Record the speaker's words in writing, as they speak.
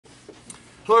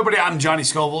Hello everybody, I'm Johnny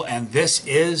Scoville and this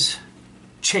is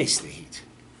Chase the Heat.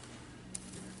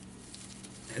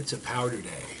 It's a powder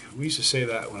day. We used to say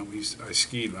that when I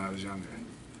skied when I was younger,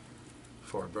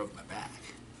 before I broke my back.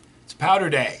 It's powder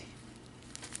day.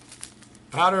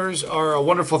 Powders are a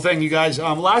wonderful thing, you guys.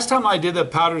 Last time I did the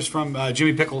powders from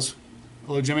Jimmy Pickles.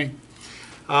 Hello, Jimmy.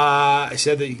 I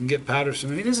said that you can get powders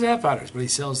from him. He doesn't have powders, but he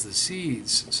sells the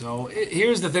seeds. So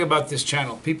here's the thing about this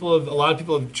channel. A lot of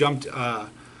people have jumped.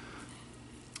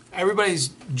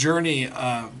 Everybody's journey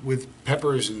with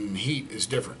peppers and heat is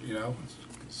different. You know,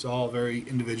 it's all very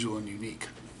individual and unique.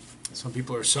 Some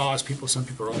people are sauce people. Some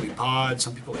people are only pods.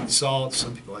 Some people like salt.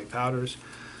 Some people like powders.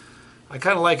 I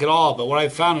kind of like it all, but what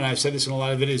I've found, and I've said this in a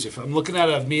lot of videos, if I'm looking at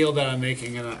a meal that I'm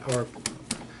making or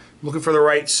looking for the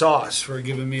right sauce for a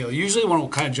given meal, usually one will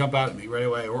kind of jump out at me right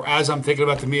away, or as I'm thinking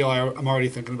about the meal, I'm already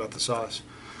thinking about the sauce.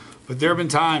 But there have been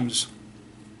times,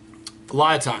 a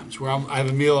lot of times, where I have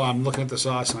a meal and I'm looking at the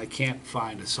sauce and I can't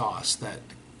find a sauce that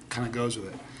kind of goes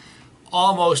with it.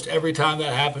 Almost every time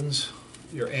that happens,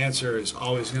 your answer is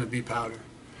always going to be powder.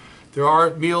 There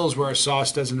are meals where a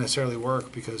sauce doesn't necessarily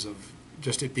work because of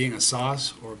just it being a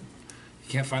sauce, or you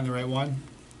can't find the right one.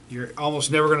 You're almost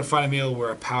never going to find a meal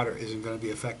where a powder isn't going to be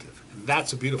effective. And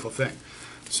that's a beautiful thing.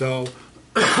 So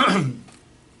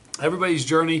everybody's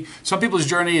journey, some people's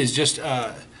journey is just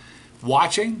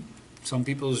watching. Some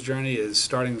people's journey is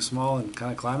starting small and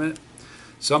kind of climbing it.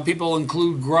 Some people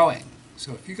include growing.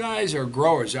 So if you guys are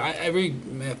growers,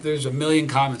 if there's a million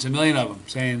comments, a million of them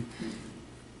saying,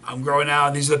 I'm growing now,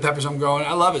 and these are the peppers I'm growing.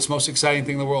 I love it. It's the most exciting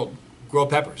thing in the world. Grow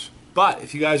peppers. But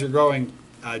if you guys are growing,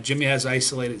 Jimmy has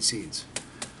isolated seeds.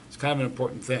 It's kind of an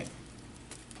important thing.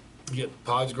 You get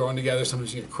pods growing together.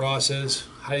 Sometimes you get crosses.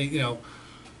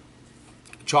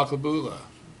 Chocolate Bula,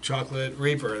 Chocolate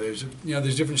Reaper. There's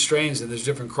different strains and there's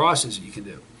different crosses that you can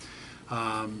do.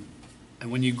 And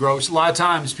when you grow, a lot of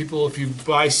times people, if you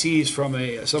buy seeds from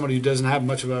somebody who doesn't have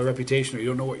much of a reputation or you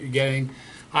don't know what you're getting,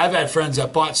 I've had friends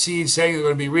that bought seeds saying they're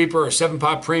going to be Reaper or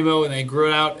 7-pot Primo, and they grew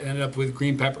it out and ended up with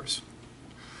green peppers.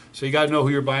 So you got to know who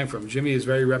you're buying from. Jimmy is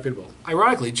very reputable.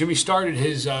 Ironically, Jimmy started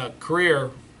his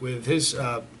career with his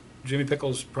Jimmy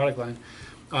Pickles product line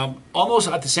almost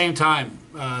at the same time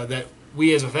that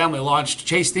we as a family launched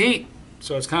Chase the Heat.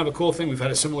 So it's kind of a cool thing. We've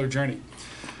had a similar journey.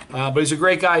 But he's a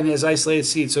great guy and he has isolated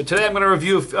seeds. So today I'm going to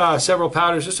review several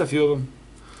powders, just a few of them.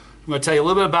 I'm going to tell you a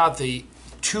little bit about the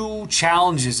 2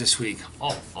 challenges this week.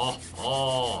 They're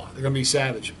going to be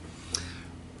savage.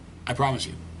 I promise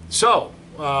you. So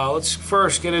let's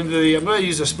first get into I'm going to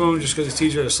use a spoon just because it's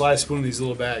easier to slide a spoon in these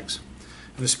little bags.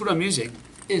 And the spoon I'm using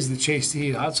is the Chase the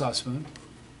Heat hot sauce spoon,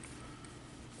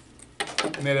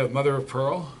 made of mother of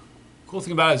pearl. Cool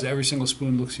thing about it is every single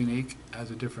spoon looks unique, has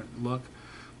a different look.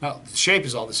 Now, the shape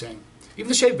is all the same. Even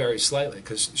the shape varies slightly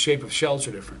because the shape of shells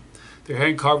are different. They're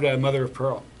hand carved out of mother of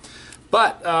pearl.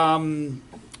 But I'm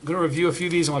going to review a few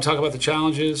of these. I want to talk about the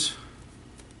challenges.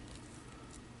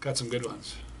 Got some good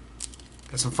ones.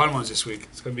 Got some fun ones this week.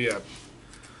 It's going to be a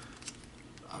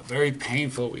very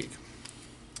painful week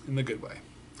in the good way.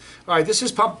 All right, this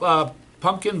is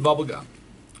pumpkin bubble gum.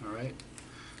 All right,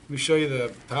 let me show you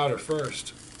the powder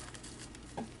first.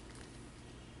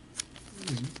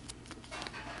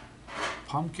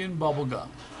 Pumpkin bubble gum.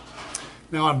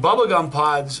 Now on bubble gum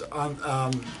pods,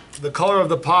 the color of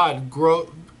the pod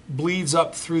bleeds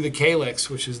up through the calyx,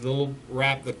 which is the little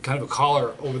wrap, the kind of a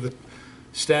collar over the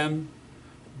stem.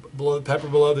 Below the pepper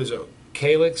below, there's a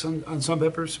calyx on some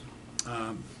peppers.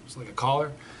 It's like a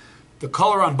collar. The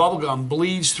color on bubble gum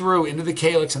bleeds through into the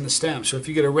calyx and the stem. So if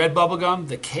you get a red bubble gum,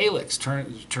 the calyx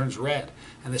turns red,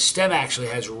 and the stem actually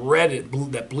has red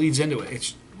that bleeds into it.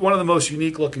 It's one of the most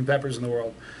unique looking peppers in the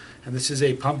world, and this is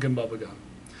a pumpkin bubble gum.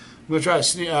 I'm going to try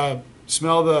to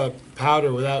smell the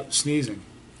powder without sneezing.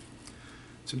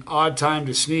 It's an odd time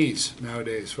to sneeze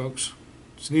nowadays, folks.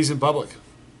 Sneeze in public,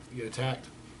 you get attacked.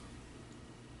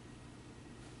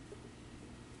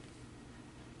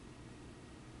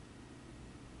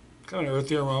 Kind of an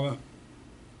earthy aroma.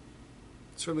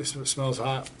 Certainly smells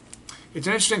hot. It's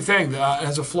an interesting thing. It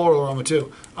has a floral aroma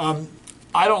too.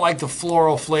 I don't like the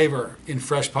floral flavor in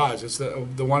fresh pods. It's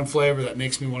the one flavor that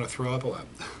makes me want to throw up a lot.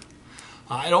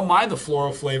 I don't mind the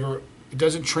floral flavor. It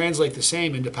doesn't translate the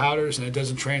same into powders, and it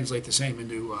doesn't translate the same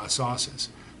into sauces.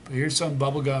 But here's some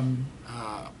bubblegum,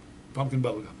 pumpkin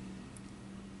bubblegum.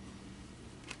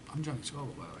 I'm Johnny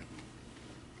Scoville, by the way.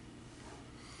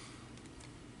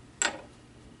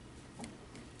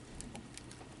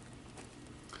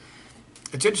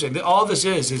 It's interesting. All this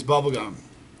is bubblegum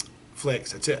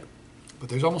flakes. That's it. But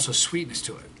there's almost a sweetness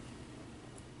to it.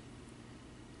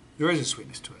 There is a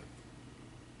sweetness to it.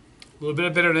 A little bit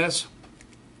of bitterness.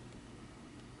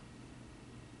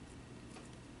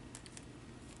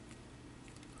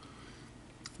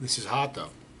 This is hot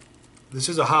though. This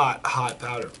is a hot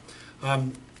powder.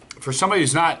 For somebody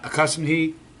who's not accustomed to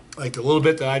heat, like the little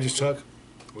bit that I just took,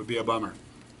 would be a bummer.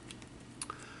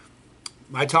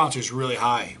 My tolerance is really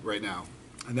high right now,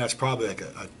 and that's probably like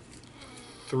a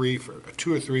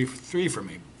 2 or 3 for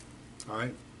me. All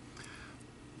right.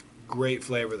 Great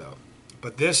flavor though.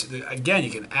 But this, again,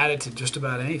 you can add it to just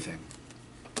about anything.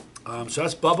 So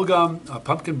that's bubblegum,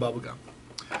 pumpkin bubblegum.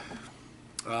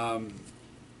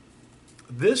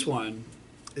 This one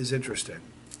is interesting.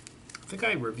 I think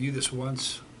I reviewed this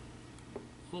once a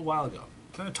little while ago.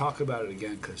 I'm going to talk about it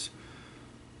again because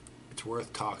it's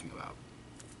worth talking about.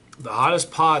 The hottest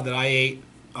pod that I ate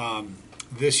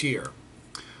this year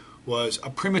was a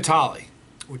Primatali,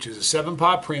 which is a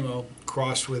 7-pot Primo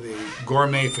crossed with a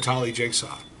gourmet Fatali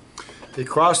jigsaw. They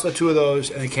crossed the two of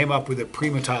those and they came up with a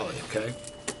Primatali, okay?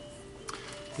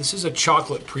 This is a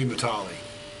chocolate Primatali.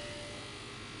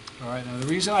 All right, now the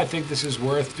reason I think this is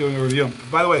worth doing a review,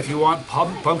 by the way, if you want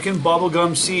pumpkin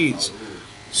bubblegum seeds,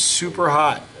 super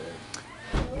hot,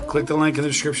 click the link in the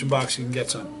description box, you can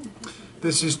get some.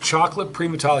 This is chocolate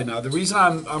Primatali. Now, the reason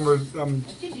I'm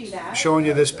showing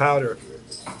you this powder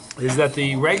is that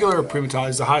the regular Primatali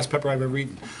is the hottest pepper I've ever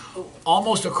eaten.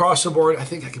 Almost across the board, I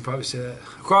think I can probably say that.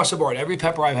 Across the board, every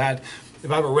pepper I've had,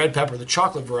 if I have a red pepper, the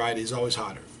chocolate variety is always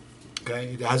hotter.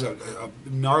 Okay, it has a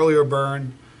gnarlier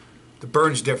burn. The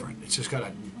burn's different. It's just got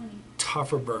a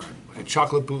tougher burn, like a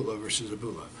chocolate bootla versus a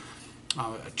bootla.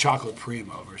 A chocolate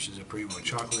primo versus a primo.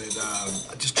 Chocolate,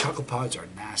 just chocolate pods are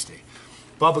nasty.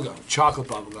 Bubblegum, chocolate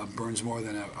bubblegum burns more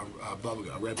than a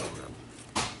bubblegum, a red bubblegum.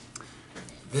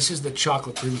 This is the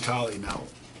chocolate Primatali. Now,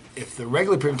 if the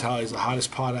regular Primatali is the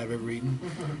hottest pod I've ever eaten,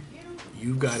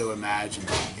 you've got to imagine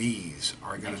that these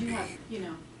are going to be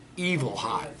evil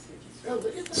hot.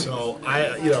 So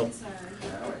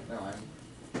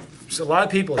so a lot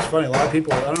of people, it's funny, a lot of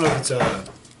people, I don't know if it's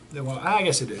I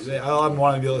guess it is. I'm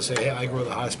wanting to be able to say, hey, I grow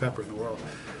the hottest pepper in the world.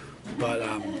 But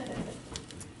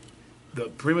the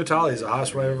Primatali is the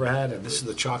hottest one I've ever had, and this is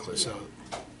the chocolate. So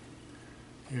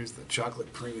here's the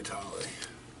chocolate Primatali,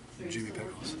 Jimmy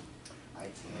Pickles. I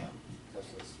can.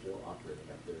 Tesla's still operating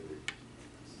up there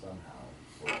somehow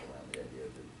work around the idea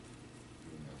that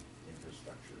doing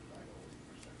infrastructure, vital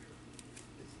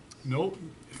infrastructure. Nope.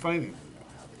 Funny thing.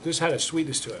 This had a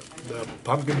sweetness to it. The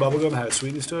pumpkin bubblegum had a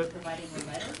sweetness to it.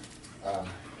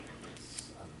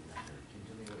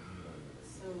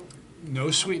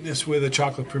 No sweetness with a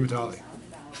chocolate Primatali.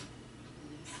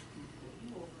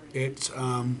 It's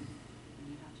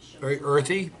very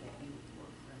earthy.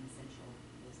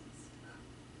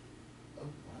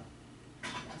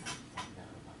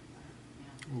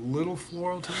 Little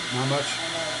floral to it, not much.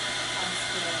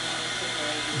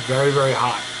 Very, very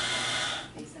hot.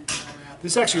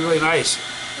 This is actually really nice.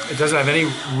 It doesn't have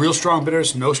any real strong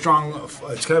bitters, no strong,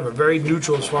 it's kind of a very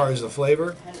neutral as far as the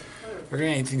flavor. There isn't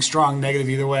anything strong, negative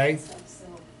either way.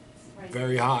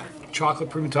 Very hot.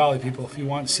 Chocolate Primatali, people, if you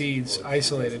want seeds,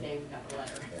 isolated.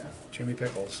 Jimmy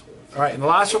Pickles. All right, and the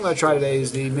last one I'm going to try today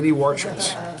is the Mini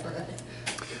Wartrix.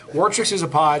 Wartrix is a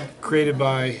pod created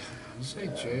by, I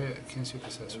can't see what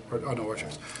this says. Oh, no,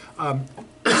 Wartrix.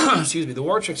 Excuse me, the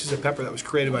Wartrix is a pepper that was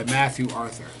created by Matthew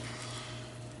Arthur.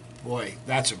 Boy,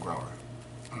 that's a grower.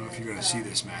 I don't know if you're going to see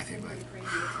this, Matthew, but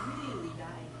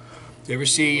you ever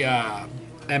see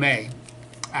MA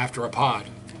after a pod?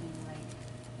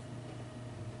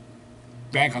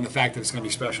 Bank on the fact that it's going to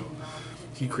be special.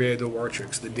 He created the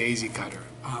Wartrix, the daisy cutter.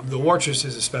 The Wartrix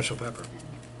is a special pepper.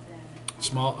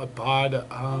 Small pod,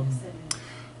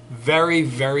 very,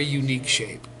 very unique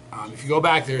shape. If you go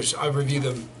back, I've reviewed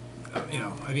them,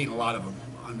 I've eaten a lot of them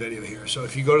on video here. So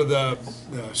if you go to the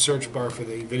search bar for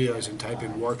the videos and type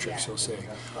in Wartrix, you'll see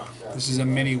this is a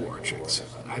mini Wartrix.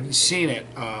 I haven't seen it,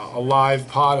 a live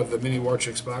pod of the mini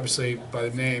Wartrix, but obviously by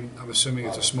the name, I'm assuming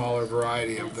it's a smaller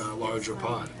variety of the larger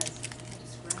pod.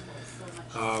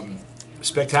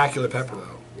 Spectacular pepper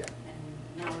though.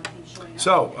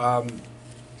 So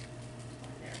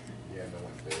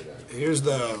here's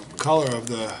the color of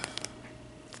the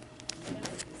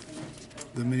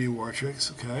mini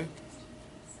Wartrix, okay?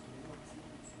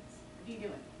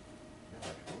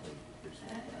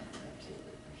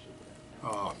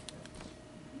 Oh,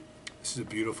 this is a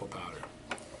beautiful powder.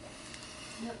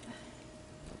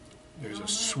 There's a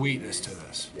sweetness to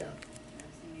this.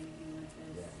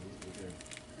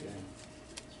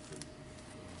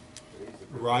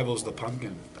 Rivals the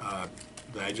pumpkin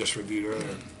that I just reviewed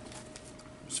earlier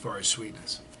as far as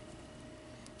sweetness.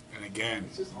 And again,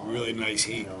 really nice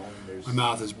heat. My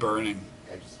mouth is burning.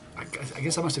 I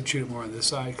guess I must have chewed it more on this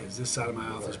side because this side of my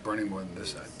mouth is burning more than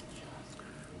this side.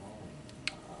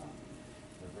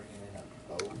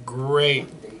 Great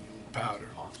powder.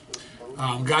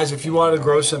 Guys, if you want to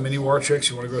grow some mini war tricks,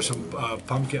 you want to grow some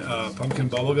pumpkin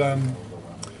bubble gum,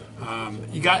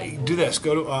 do this.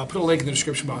 Go to put a link in the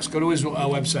description box. Go to his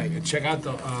website and check out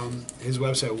his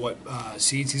website. What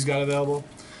seeds he's got available.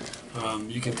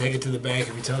 You can take it to the bank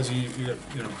if he tells you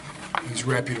he's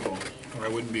reputable, or I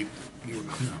wouldn't be you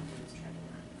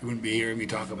wouldn't be hearing me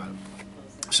talk about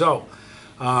it. So.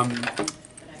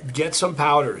 Get some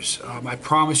powders. I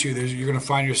promise you, you're going to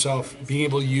find yourself being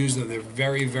able to use them. They're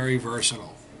very, very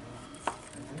versatile.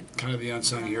 Kind of the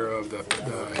unsung hero of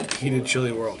the heated,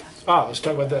 chilly world. Let's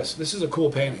talk about this. This is a cool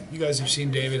painting. You guys have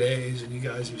seen David Hayes, and you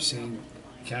guys have seen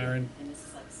Karen.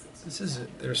 This is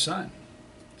their son.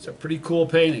 It's a pretty cool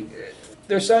painting.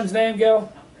 Their son's name,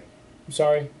 Gail? I'm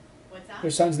sorry. What's that?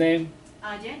 Their son's name?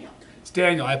 Daniel. It's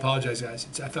Daniel. I apologize, guys.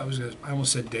 I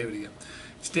almost said David again.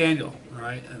 It's Daniel, all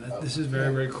right? And this is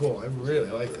very, very cool. I really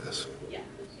like this. Yeah.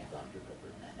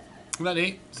 Isn't that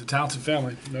neat? It's a talented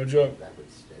family, no joke.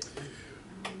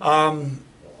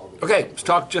 Okay, let's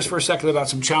talk just for a second about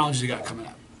some challenges you got coming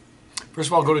up. First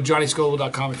of all, go to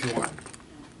johnnyscoville.com if you want.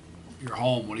 You're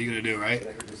home, what are you going to do, right?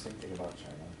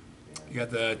 You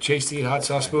got the Chase to Eat hot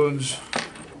sauce spoons.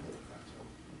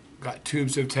 Got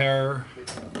Tubes of Terror.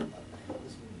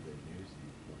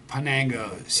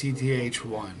 Panango,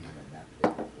 CTH1.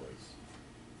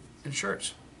 And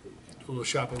shirts. Do a little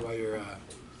shopping while you're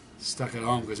stuck at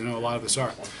home, because I know a lot of us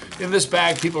are. In this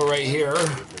bag, people right here,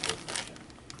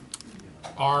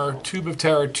 are Tube of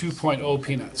Terror 2.0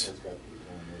 peanuts.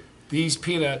 These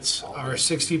peanuts are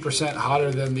 60% hotter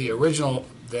than the original.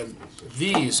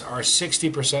 These are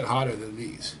 60% hotter than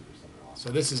these.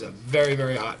 So this is a very,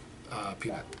 very hot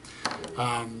peanut.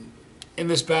 In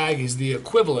this bag is the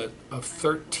equivalent of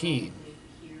 13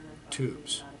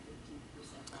 tubes.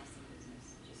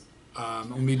 I'm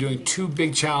going to be doing 2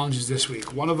 big challenges this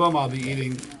week. One of them, I'll be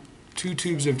eating 2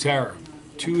 tubes of terror,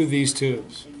 2 of these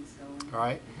tubes. All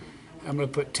right? I'm going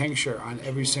to put tincture on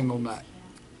every single nut.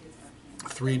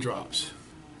 3 drops.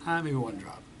 Maybe 1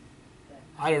 drop.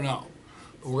 I don't know.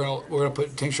 But we're gonna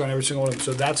put tincture on every single one of them.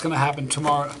 So that's going to happen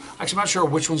tomorrow. Actually, I'm not sure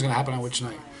which one's going to happen on which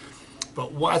night.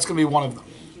 But that's going to be one of them.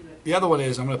 The other one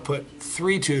is I'm going to put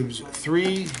 3 tubes,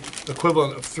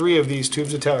 equivalent of 3 of these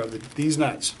tubes of terror, these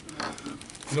nuts,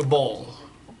 in a bowl.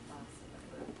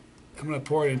 I'm going to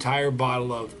pour an entire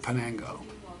bottle of Panango.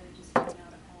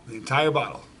 The entire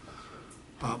bottle.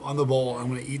 On the bowl. I'm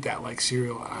going to eat that like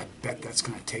cereal, and I bet that's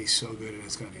going to taste so good, and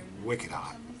it's going to be wicked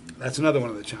hot. That's another one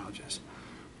of the challenges.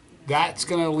 That's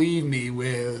going to leave me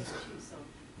with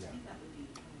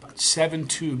about 7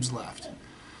 tubes left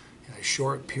in a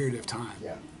short period of time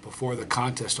before the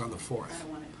contest on the 4th.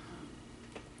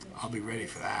 I'll be ready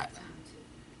for that.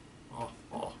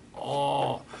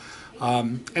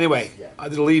 Anyway,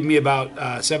 it'll leave me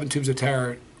about 7 tubes of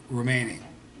terror remaining.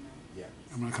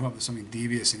 I'm going to come up with something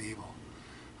devious and evil.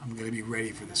 I'm going to be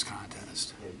ready for this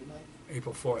contest.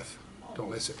 April 4th. Don't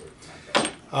miss it.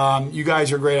 You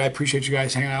guys are great. I appreciate you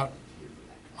guys hanging out.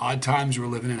 Odd times we're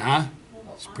living in, huh?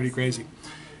 It's pretty crazy.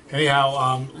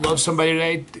 Anyhow, love somebody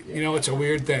today. You know, it's a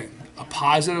weird thing. A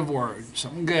positive word,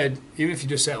 something good, even if you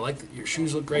just say, like, your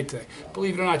shoes look great today.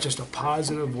 Believe it or not, just a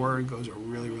positive word goes a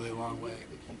really, really long way.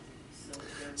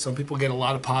 Some people get a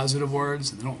lot of positive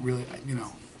words, and they don't really,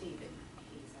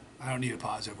 I don't need a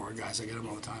positive word, guys. I get them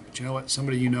all the time. But you know what?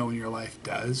 Somebody you know in your life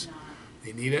does.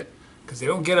 They need it because they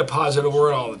don't get a positive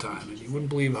word all the time. And you wouldn't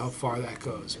believe how far that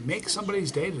goes. Make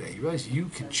somebody's day today. You realize you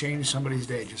can change somebody's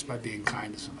day just by being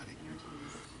kind to somebody.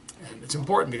 And it's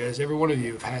important because every one of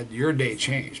you have had your day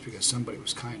changed because somebody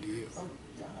was kind to you.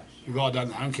 You've all done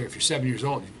that. I don't care if you're 7 years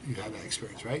old, you've had that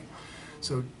experience, right?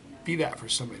 So be that for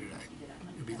somebody today.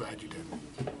 You'll be glad you did.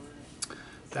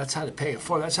 That's how to pay it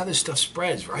forward. That's how this stuff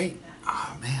spreads, right?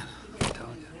 Oh, man, I'm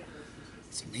telling you.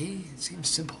 To me, it seems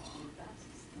simple.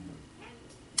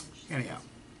 Anyhow,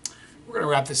 we're going to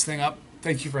wrap this thing up.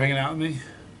 Thank you for hanging out with me.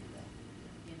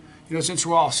 You know, since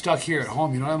we're all stuck here at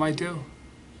home, you know what I might do?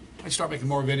 I'd start making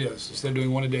more videos. Instead of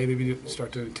doing 1 a day, maybe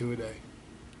start doing 2 a day.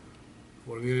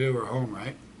 What are we going to do? We're home,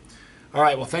 right? All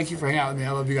right, well, thank you for hanging out with me.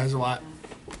 I love you guys a lot.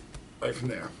 Right from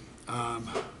there.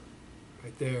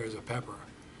 Right there is a pepper.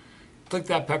 Click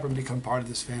that pepper and become part of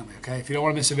this family, okay? If you don't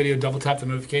want to miss a video, double tap the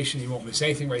notification. You won't miss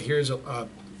anything. Right here is a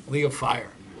League of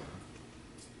Fire.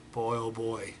 Boy, oh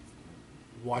boy.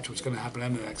 Watch what's going to happen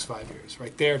in the next 5 years.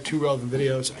 Right there, 2 relevant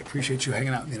videos. I appreciate you hanging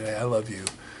out with me today. I love you.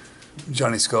 I'm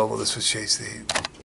Johnny Scoville. This was Chase the Heat.